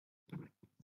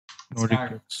No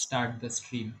regrets. Start the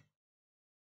stream.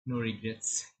 No regrets.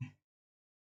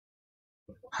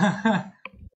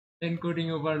 Encoding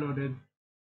overloaded.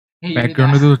 Hey,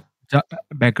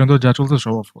 ব্যাকগ্রাউন্ডে যা চলছে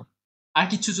সব অফ কর। আর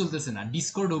কিছু চলতেছে না।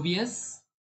 ডিসকর্ড ওবিএস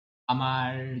আমার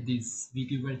this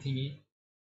ভিটিউবার থিংই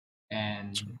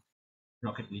and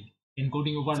rocket league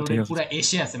encoding overloaded পুরো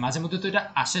এসে আছে। মাঝে মধ্যে তো এটা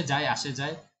আসে যায়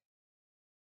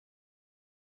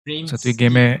ফ্রেমস। আচ্ছা তুই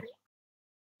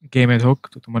গেমে ঢোক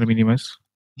তো তোমার মিনিমাইজ।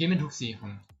 গেমে ঢুকছি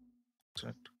এখন।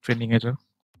 ট্রেনিং এ যা।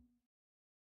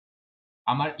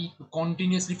 আমার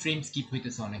কন্টিনিউয়াসলি ফ্রেম স্কিপ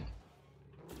হইতেছে অনেক।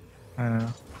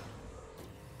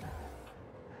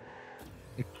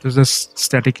 There's a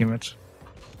static image.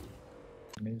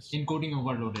 Encoding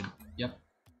overloaded. Yep.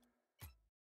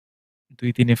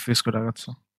 2-3 FPS করে রাখছো।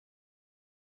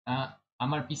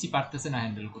 আমার পিসি পারতেছে না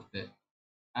হ্যান্ডেল করতে।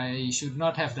 I should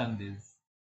not have done this.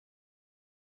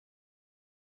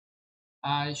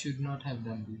 I should not have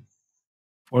done this.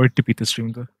 480p তে স্ট্রিম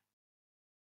তো।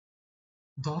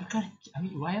 দরকার কি?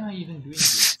 why am I even doing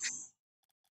this?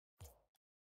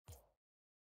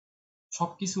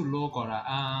 সবকিছু লো করা।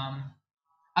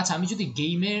 আচ্ছা আমি যদি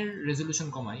গেমের রেজলিউশন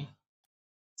কমাই,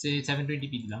 সে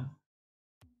 720p দিলাম,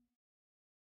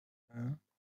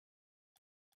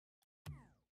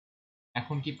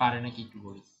 এখন কি পারে নাকি একটু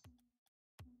বলিস?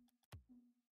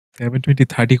 720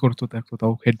 30 করতো দেখো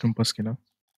তাও হেডরুম পাস কিনা।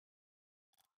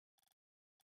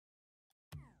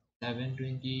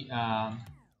 720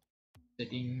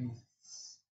 settings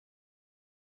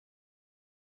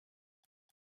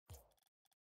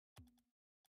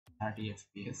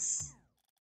FPS.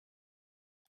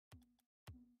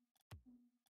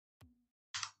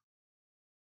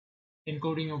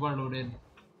 Encoding overloaded.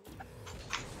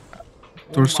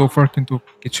 তোর সোফার কিন্তু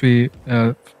কিছুই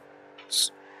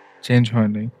চেঞ্জ হয়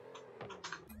নাই।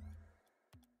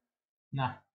 না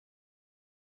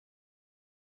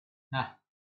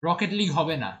রকেট লিগ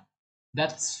হবে না,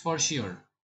 that's for sure.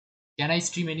 Can I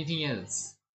stream anything else?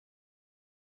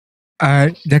 আর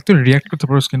দেখ তো রিঅ্যাক্ট করতে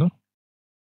পারোস কিনা।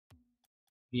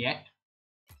 রিঅ্যাক্ট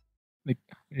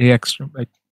লাইক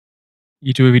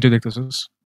ইউটিউবে ভিডিও দেখতেছিস,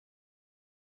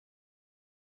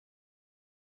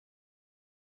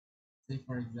 say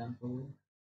for example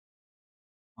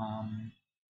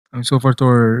আমি সোফার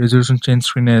তোর রেজলিউশন চেঞ্জ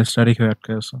স্ক্রিনে স্ট্যাটিক হয়ে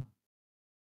আটকে আছে।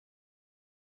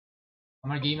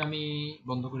 আমার গেম আমি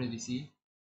বন্ধ করে দিছি।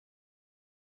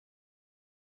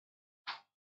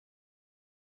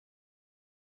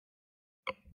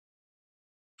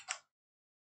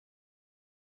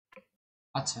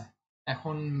 আচ্ছা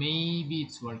এখন maybe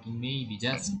it's working, maybe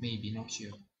just maybe, not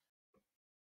sure.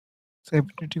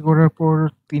 720 করার পর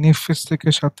 3 FPS থেকে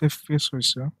 7 FPS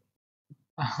হয়েছে।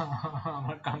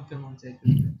 আমার কামতে মন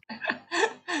চাইতেছে।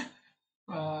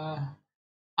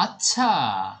 আচ্ছা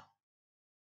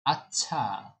আচ্ছা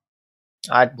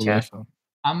আচ্ছা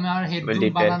আমার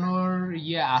হেডরুম বানানোর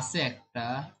আছে, একটা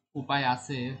উপায়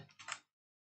আছে।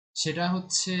 সেটা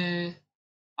হচ্ছে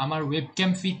আমার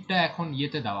ওয়েবক্যাম ফিডটা এখন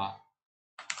ইয়েতে দেওয়া।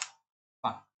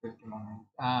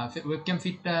 ওয়েবক্যাম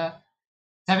ফিডটা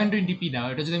 720p দেওয়া।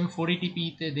 এটা যদি আমি 480p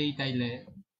তে দেই তাইলে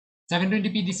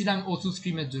 720p দিছিলাম ওসু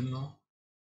স্ট্রিমের জন্য।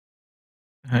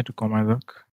 হ্যাঁ একটু কমায় দেখ।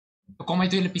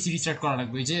 কমাইতে হলে পিসি রিস্টার্ট করা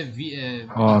লাগবে, যে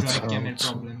ড্রয়েড ক্যামের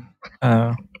প্রবলেম।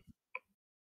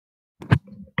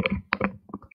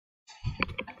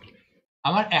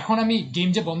 আমার এখন আমি গেম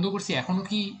যে বন্ধ করছি এখনো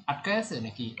কি আটকায় আছে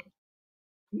নাকি?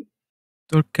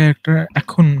 তোর ক্যারেক্টার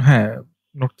এখন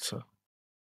নড়ছে।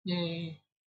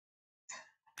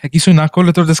 হ্যাঁ কিছু না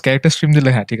করলে তোর জাস্ট ক্যারেক্টার স্ট্রিম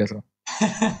দিলে ঠিক আছে।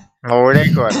 ওরে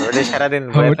কর ওরে সারাদিন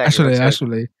বসে থাকি।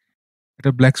 আসলে এটা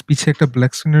ব্ল্যাক পিছে একটা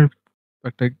ব্ল্যাক স্ক্রিনের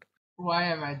একটা why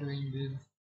am I doing this?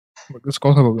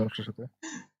 কথা বলবো আপনার সাথে।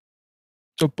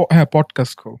 তো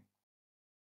পডকাস্ট কল।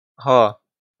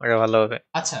 ওটা ভালো হবে।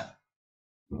 আচ্ছা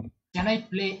can I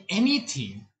play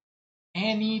anything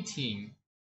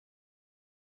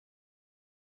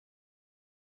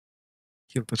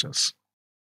খেলতে চাস?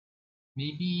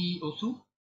 মেবি ওসু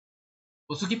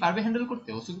কি পারবে হ্যান্ডেল করতে?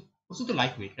 ওসু তো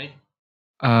লাইট ওয়েট রাইট?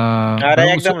 আরে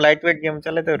একদম লাইট ওয়েট গেম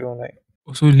চালাতে পারবো না।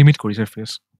 ওসু লিমিট করিস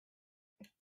এফপিএস,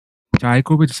 যাই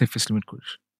করবি তো এফপিএস লিমিট করিস।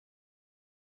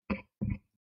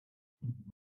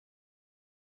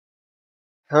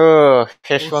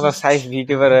 শেষ পর্যন্ত সাইজ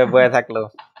ভিডিওর বয়ে থাকলো।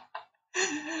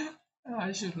 I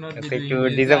should not be একটু doing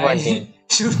this. Disappointing. I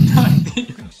should not be.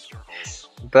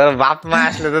 তোর বাপ মা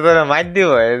আসলে তো তোর মাইর দিব,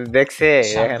 দেখছে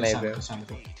এখানে।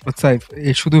 আচ্ছা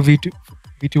এই শুধু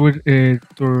ভিডিওর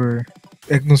তোর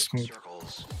একদম স্মুথ,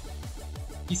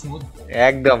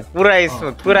 একদম পুরা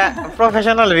স্মুথ, পুরা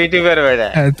প্রফেশনাল ভিডিওর বেটা।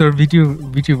 তোর ভিডিও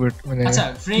মানে আচ্ছা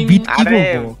ফ্রেম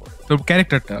তোর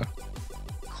ক্যারেক্টারটা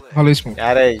ভালো স্মুথ।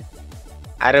 আরে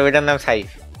আরে ওইটার নাম সাইফ।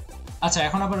 আচ্ছা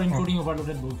এখন আবার এনকোডিং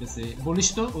ওভারলোডেড বলতেছে, বলিস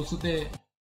তো ওসুতে।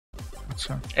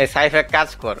 আচ্ছা এই সাইফ এক কাজ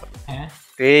কর, হ্যাঁ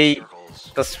এই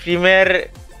তো স্ট্রিমের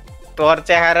তোর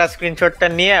চেহারা স্ক্রিনশটটা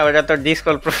নিয়ে ওটা তোর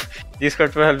ডিসকর্ড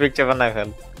প্রোফাইল পিকচার বানায় ফেল।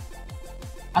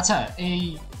 আচ্ছা এই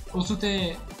ওসুতে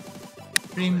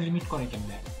ফ্রেম লিমিট করে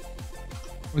কেমনে?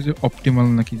 ওই যে অপটিমাল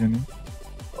নাকি জানি,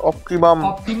 অপটিমাম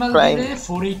দিলে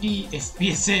 480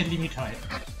 এফপিএস এ লিমিট হয়,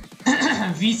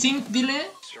 ভিসিঙ্ক দিলে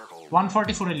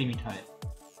 144 এ লিমিট হয়।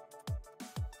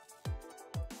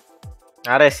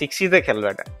 আরে 60 তে খেলবে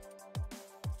এটা,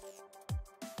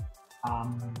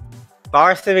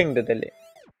 পাওয়ার সেভিং দে তাহলে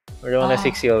ওটা মানে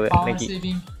 60 হবে নাকি?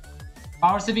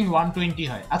 পাওয়ার সেভিং 120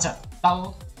 হয়। আচ্ছা তাও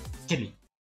খেলি।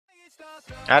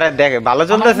 আরে দেখ ভালো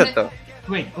চলতেছে তো।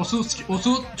 ওয়েট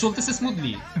ওসু চলতেছে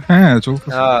স্মুথলি? হ্যাঁ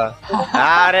চলতেছে।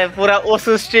 আরে পুরা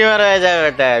ওসু স্ট্রিমার হয়ে যাবে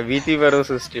এটা, বিটিবার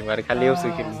ওসু স্ট্রিমার, খালি ওসু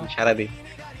খেলবি সারাদিন।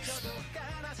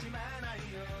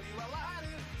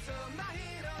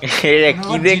 এটা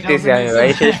কি দেখতেছি আমি ভাই,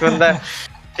 শেষ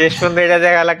পর্যন্ত এটা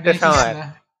দেখা লাগতেছে আমার।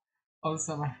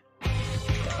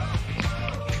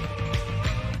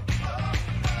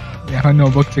 এখন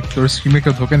অবাক সেক্টর স্ট্রিমে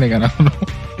কেউ ঢোকে না কেন?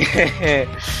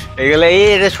 এগুলো এই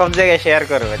এটা সব জায়গায় শেয়ার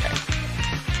করবে এটা,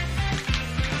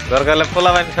 দরকার হলে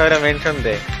পোলাবান সবাই মেনশন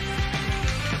দে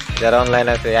যারা অনলাইন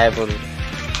আছে আয় বল।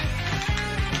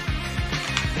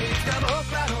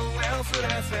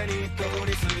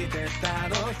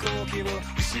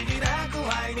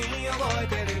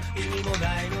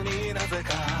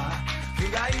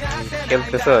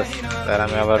 খেলতেছস? আর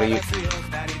আমি আবার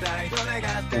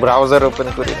ব্রাউজার ওপেন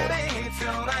করি।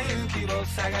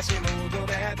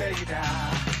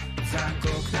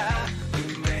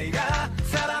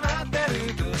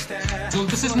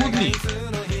 চলতেছে স্মুথলি?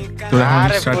 তো এখন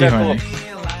স্টার্টই হয়নি,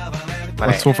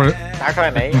 মানে সো ফার স্টার্ট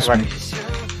হয় নাই বাট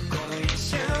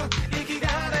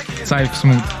সাইফ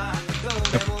স্মুথ।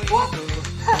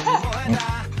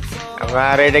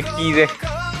 আমার এটা কি যে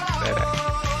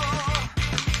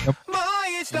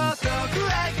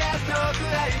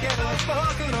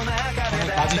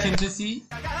বাজি খেলতেছি।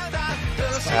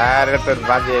 আরে তোর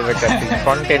বাজে বেটা,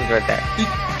 কন্টেন্ট বেটা।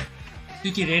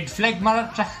 তুই কি রেড ফ্ল্যাগ মারার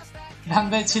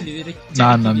ধান্দায় ছিলি? না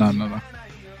না না না না,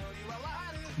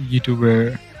 ইউটিউবে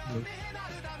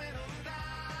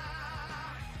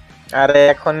আরে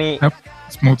এখনই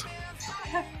স্মুথ।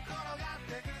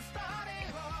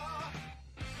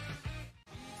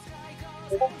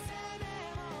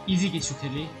 ইজি কিছু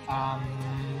খেলি।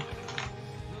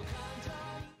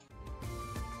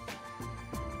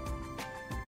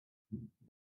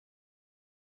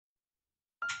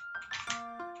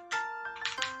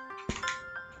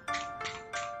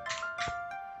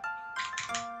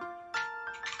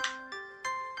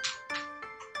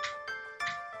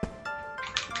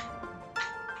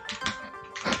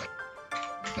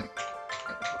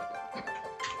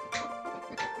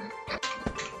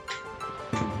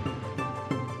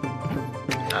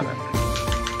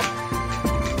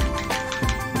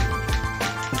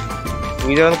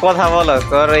 তুই যখন কথা বলো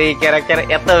তোর এই ক্যারেক্টার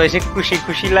এত বেশি খুশি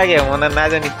খুশি লাগে, মনে না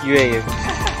জানি কি হয়ে গেছে।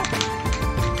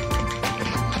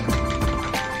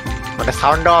 মানে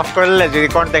সাউন্ড অফ করলে যদি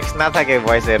কনটেক্সট না থাকে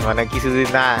ভয়েসের, মানে কিছু যদি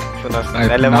না শোনাস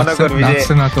তাহলে মনে করবি যে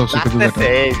নাচতেছে।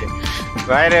 এই যে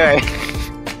ভাই রে ভাই,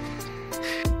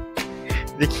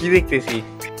 যে কি দেখতেছি।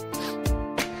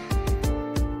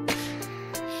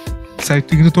 সাইট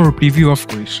তুই কিন্তু তোর প্রিভিউ অফ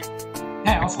করিস।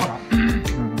 হ্যাঁ অফ করা।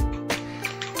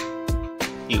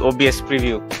 কি ওবিএস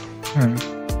প্রিভিউ? হ্যাঁ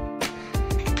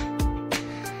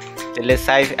তাহলে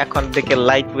সাইজ এখন থেকে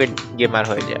লাইট ওয়েট গেমার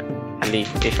হয়ে যায়, খালি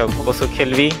এসব বসে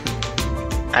খেলবি।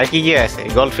 আর কি কি আছে?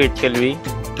 গলফ ফিট খেলবি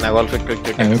না? গলফ ফিট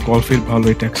তো গলফ ফিট ভালো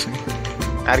ট্যাক্সি।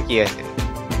 আর কি আছে?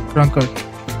 ক্রাঙ্কার।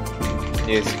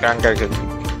 ইয়েস ক্রাঙ্কার খেলবি।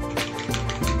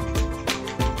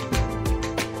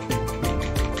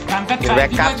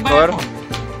 কাজ কর,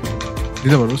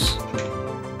 দিতে পারোস।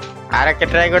 আর একটা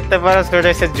ট্রাই করতে পারো, সেটা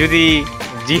হচ্ছে যদি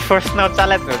জিফোর্স নাও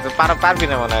চালাতে তো পারবি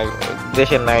না মনে হয়,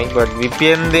 দেশের নাই, বাট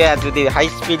ভিপিএন দেয়া যদি হাই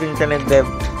স্পিড ইন্টারনেট দেয়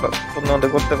কোনো মধ্যে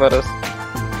করতে পারোস,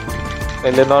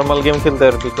 তাহলে নর্মাল গেম খেলতে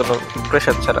পারবি কোনো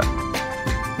প্রেসার ছাড়া।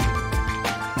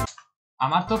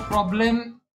 আমার তো প্রবলেম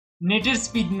নেটের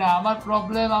স্পিড না, আমার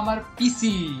প্রবলেম আমার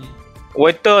পিসি।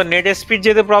 ওই তো নেটের স্পিড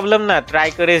যেতে প্রবলেম না, ট্রাই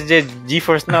করিস যে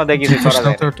জিফোর্স নাও দেখি কিছু করা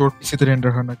যায়। তোর পিসিতে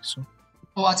রেন্ডার হয় না কিছু।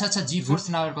 ও আচ্ছা আচ্ছা, জিফোর্স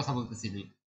নাও এর কথা বলতেছিলি।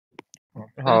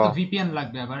 তো ভিপিএন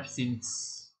লাগবে আবার, সিন্স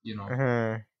ইউ নো।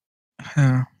 হ্যাঁ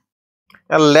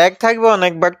আর ল্যাগ থাকবে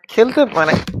অনেক, বাট খেলতে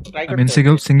মানে ট্রাই করতে।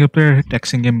 সিঙ্গেল প্লেয়ার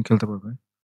ট্যাক্সিং গেম খেলতে পারবে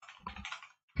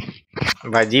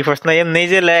ভাই। জিফোর্স না নেই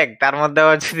যে ল্যাগ, তার মধ্যে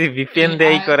আবার যদি ভিপিএন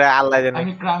দেই করে আল্লাহ জানে।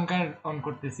 আমি ক্রাঙ্কার অন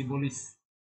করতেছি, বলিস।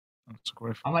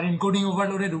 আমার এনকোডিং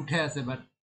ওভারলোডেড উঠে আছে, but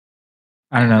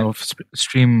And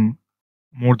stream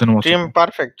more than watchable. Stream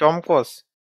perfect, চমকস।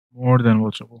 More than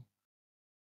watchable.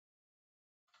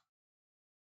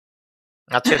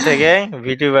 আজকে থেকে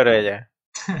ভিটিউবার হয়ে যায়।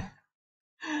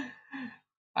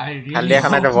 খালি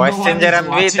এখন একটা ভয়েস চেঞ্জার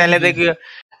আনবি, তাহলে দেখবি,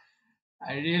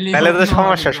 তাহলে তো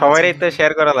সমস্যা, সবারই তো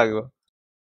শেয়ার করা লাগবে।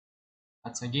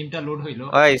 আচ্ছা, গেমটা লোড হইলো।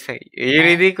 ওই এই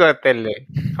রিদি করতেলে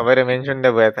সবারে মেনশন দে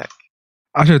বয়া থাক।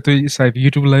 আচ্ছা, তুই সাইব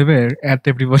ইউটিউব লাইভে এট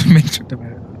এভরিবডি মেনশন দে।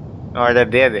 ওটা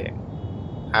দে দে,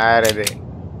 আরে দে,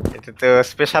 এটা তো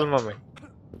স্পেশাল মোমেন্ট।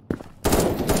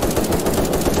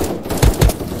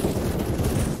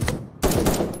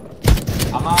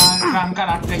 আমার ক্রাঙ্কার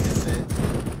আটকাইতেছে।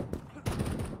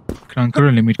 ক্রাঙ্কার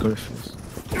লিমিট করে ফেলস।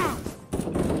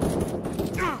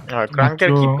 ক্রাঙ্কার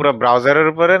কি পুরো ব্রাউজারের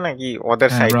উপরে নাকি ওদের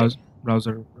সাইডে?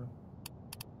 ব্রাউজারের উপরে।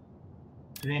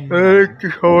 এই কি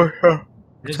সমস্যা।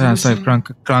 হ্যাঁ সাইব,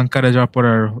 ক্রাঙ্কারে যাওয়ার পর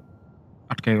আর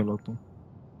আটকে গেল তো।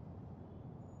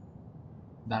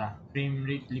 দাঁড়া, ফ্রেম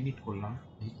রেট লিমিট করলাম।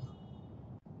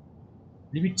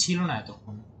 লিমিট ছিল না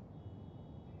এতক্ষণ।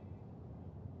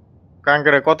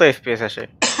 ক্রাঙ্কারে কত এফপিএস আসে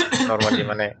নরমালি,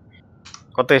 মানে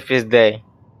কত এফপিএস দেয়?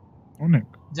 অনেক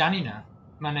জানি না,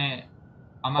 মানে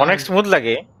আমার অনেক স্মুথ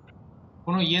লাগে।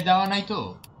 কোনো দেওয়া নাই তো,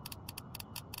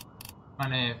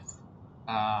 মানে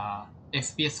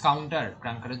এফপিএস কাউন্টার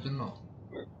ক্রাঙ্কারের জন্য।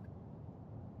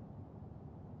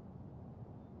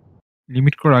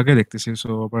 লিমিট করার আগে দেখতেছি, সো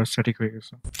আবার স্ট্যাটিক হয়ে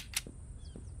গেছে।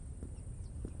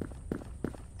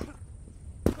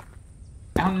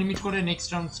 এখন লিমিট করে নেক্সট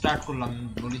রাউন্ড স্টার্ট করলাম,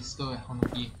 বলিস তো এখনো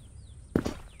কি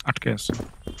আটকে আছে?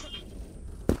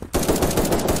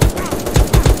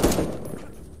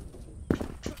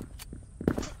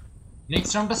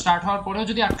 নেক্সট রাউন্ডটা স্টার্ট হওয়ার পরেও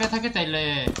যদি আটকে থাকে তাইলে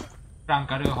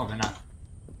ক্রাঙ্কারেও হবে না।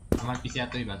 আমার পিছে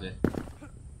এতই বাজে।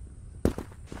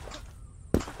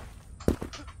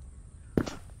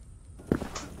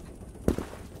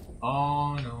 Oh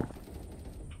no.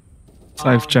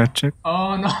 সাইব chat check.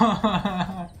 Oh no.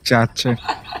 Chat check.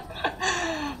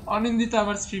 Anindita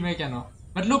আবার স্ট্রিমে কেন?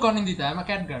 But look Anindita, I am a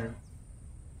cat girl.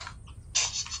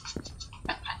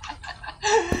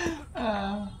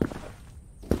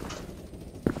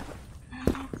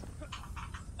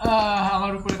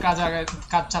 আমার উপরে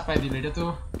কাজ চাপাই দিল, এটা তো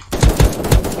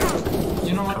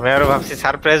আমি আরো ভাবছি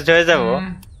সারপ্রাইজড হয়ে যাব।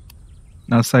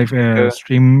 না সাইব,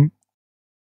 স্ট্রিম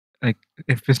লাইক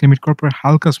এফপিএস লিমিট করার পর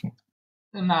হালকা স্মুথ।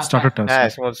 না স্টার্টারটা হ্যাঁ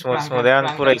স্মুথ এখন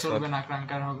পুরো স্মুথ। হবে না,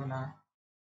 ক্রাঙ্কার হবে না।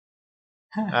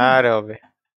 আরে হবে।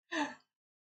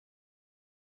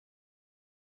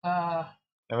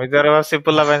 আমি তো আরো ভাবছি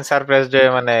পোলাবেন সারপ্রাইজড হয়ে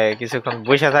মানে কিছুক্ষণ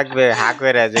বসে থাকবে হা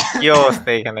করে, যে কি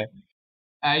অবস্থা এখানে।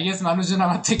 আই গেস মানুষজন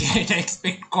আমার থেকে এটা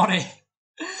এক্সপেক্ট করে।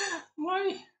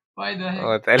 Why the heck? ও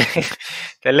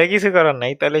তাহলে কিছু করার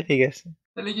নাই, তাহলে ঠিক আছে,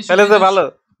 তাহলে তো ভালো।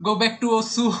 Go back to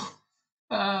Osu.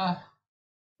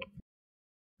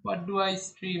 What do I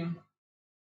stream?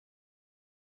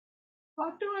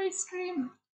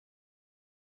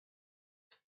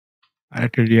 আর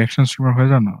একটা রিঅ্যাকশন স্ট্রিমার হয়ে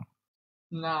যায় না?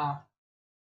 না,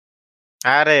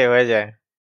 আরে হয়ে যায়,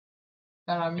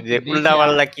 যে উল্টা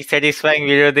পাল্টা কি স্যাটিসফাইং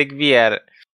ভিডিও দেখবি আর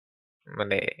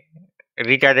মানে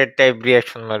রিটার্ডেড টাইপ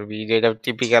রিঅ্যাকশন মারবি, যেটা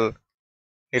টিপিক্যাল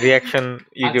রিঅ্যাকশন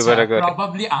ইউটিউবাররা করে।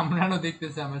 প্রবাবলি আমরাও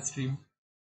দেখতেছে আমার stream.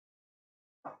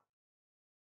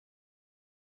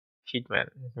 Shit man,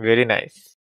 very nice.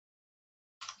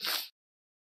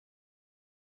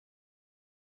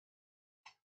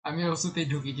 আমি ওসুতে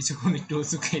ঢুকি কিছুক্ষণ, একটু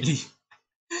ওসু খেলি।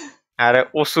 আরে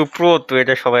ওসু প্রো তো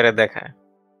এটা সবাইরে দেখায়।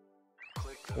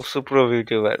 ওসু প্রো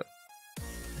ইউটিউবার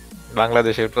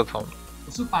বাংলাদেশের প্রথম।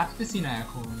 ওসু পারতেছি না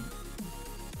এখন।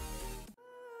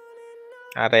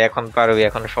 আরে এখন পারবি,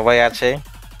 এখন সবাই আছে,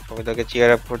 সবাই তোকে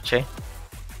চিয়ার আপ করছে।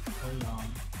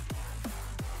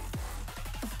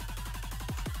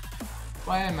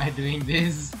 Why am I doing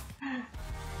this?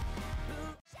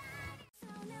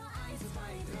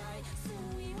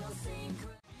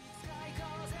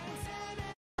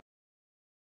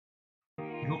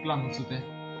 ঢুকলাম ওসুতে,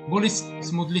 বলি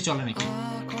স্মুথলি চলে নাকি?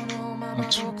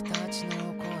 আচ্ছা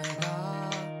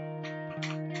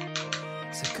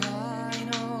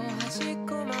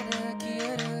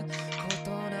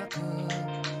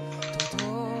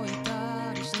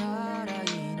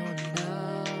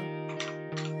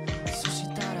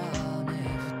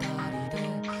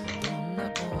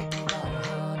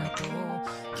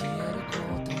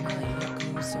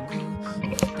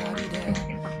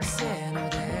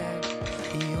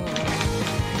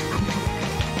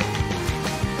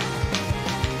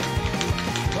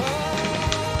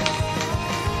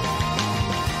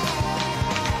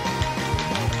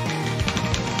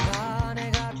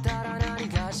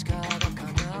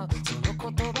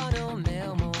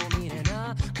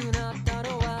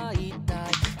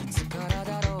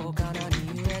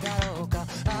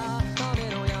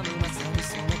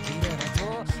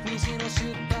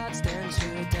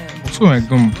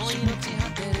একদম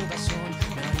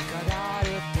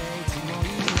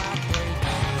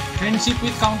Friendship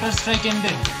with Counter-Strike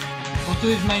ended. Otto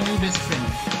is my new best friend.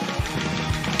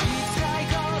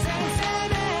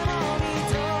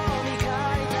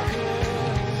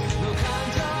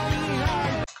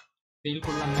 Fail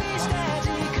করলাম না।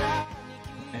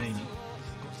 পারিনি।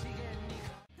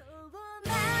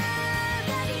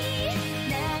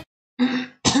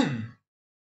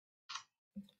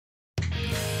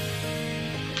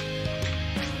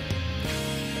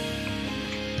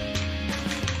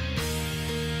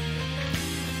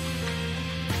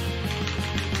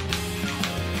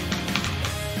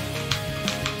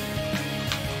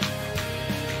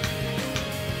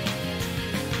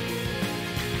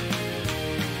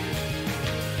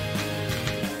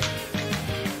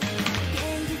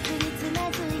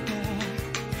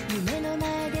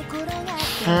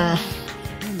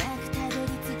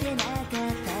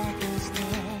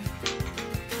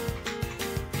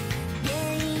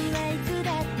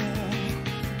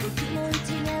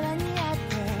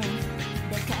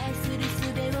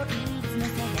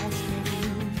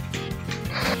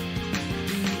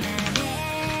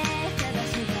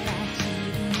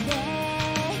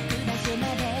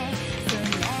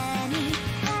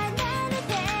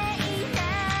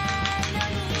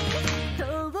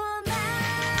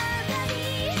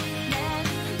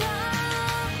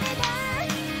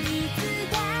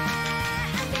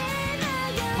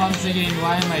 Once again,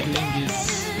 why am I doing this?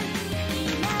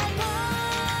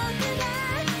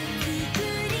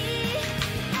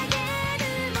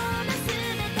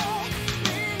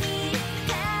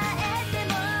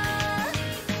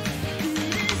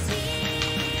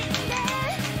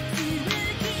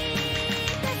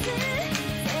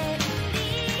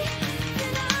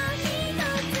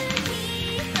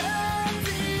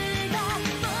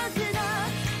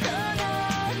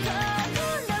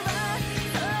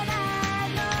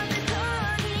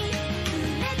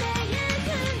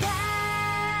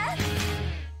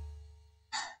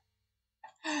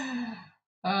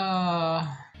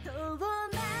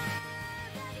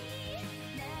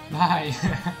 Bye.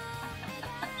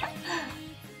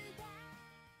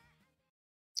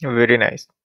 Very nice.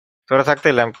 তোরা থাকতে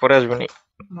এলাম পরে আসবো নি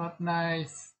Not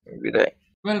nice. বিদায়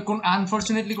Well,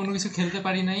 unfortunately কোনো কিছু খেলতে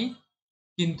পারি নাই,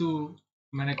 কিন্তু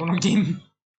মানে কোনো গেম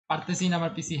পারতেছি না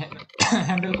আমার পিসি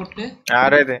হ্যান্ডেল করতে।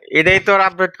 আরে এটাই তোর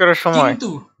আপডেট করার সময়।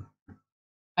 কিন্তু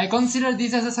I consider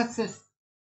this as a success.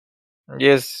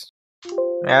 Yes.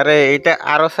 আরে এটা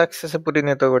আরো সাকসেসে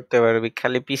পরিণত করতে পারবি,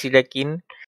 খালি পিসিটা কিন,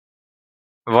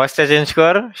 ভয়েসটা চেঞ্জ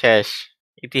কর, শেষ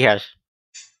ইতিহাস।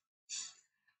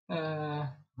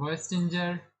 ভয়েস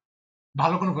চেঞ্জার,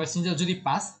 ভালো কোনো ভয়েস চেঞ্জার যদি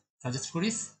পাস সাজেস্ট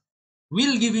করিস,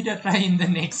 will give it a try in the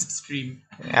next stream.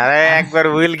 আরে একবার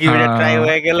will give it a try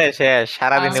হয়ে গেলে শেষ,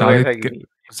 সারাদিন বসে থাকবি।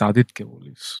 জাদিদকে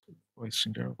বলিস ভয়েস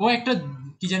চেঞ্জার। ও একটা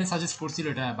কি জানি সাজেস্ট করছিল,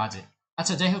 এটা বাজে।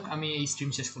 আচ্ছা যাই হোক, আমি এই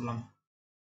স্ট্রিম শেষ করলাম।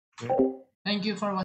 Thank you for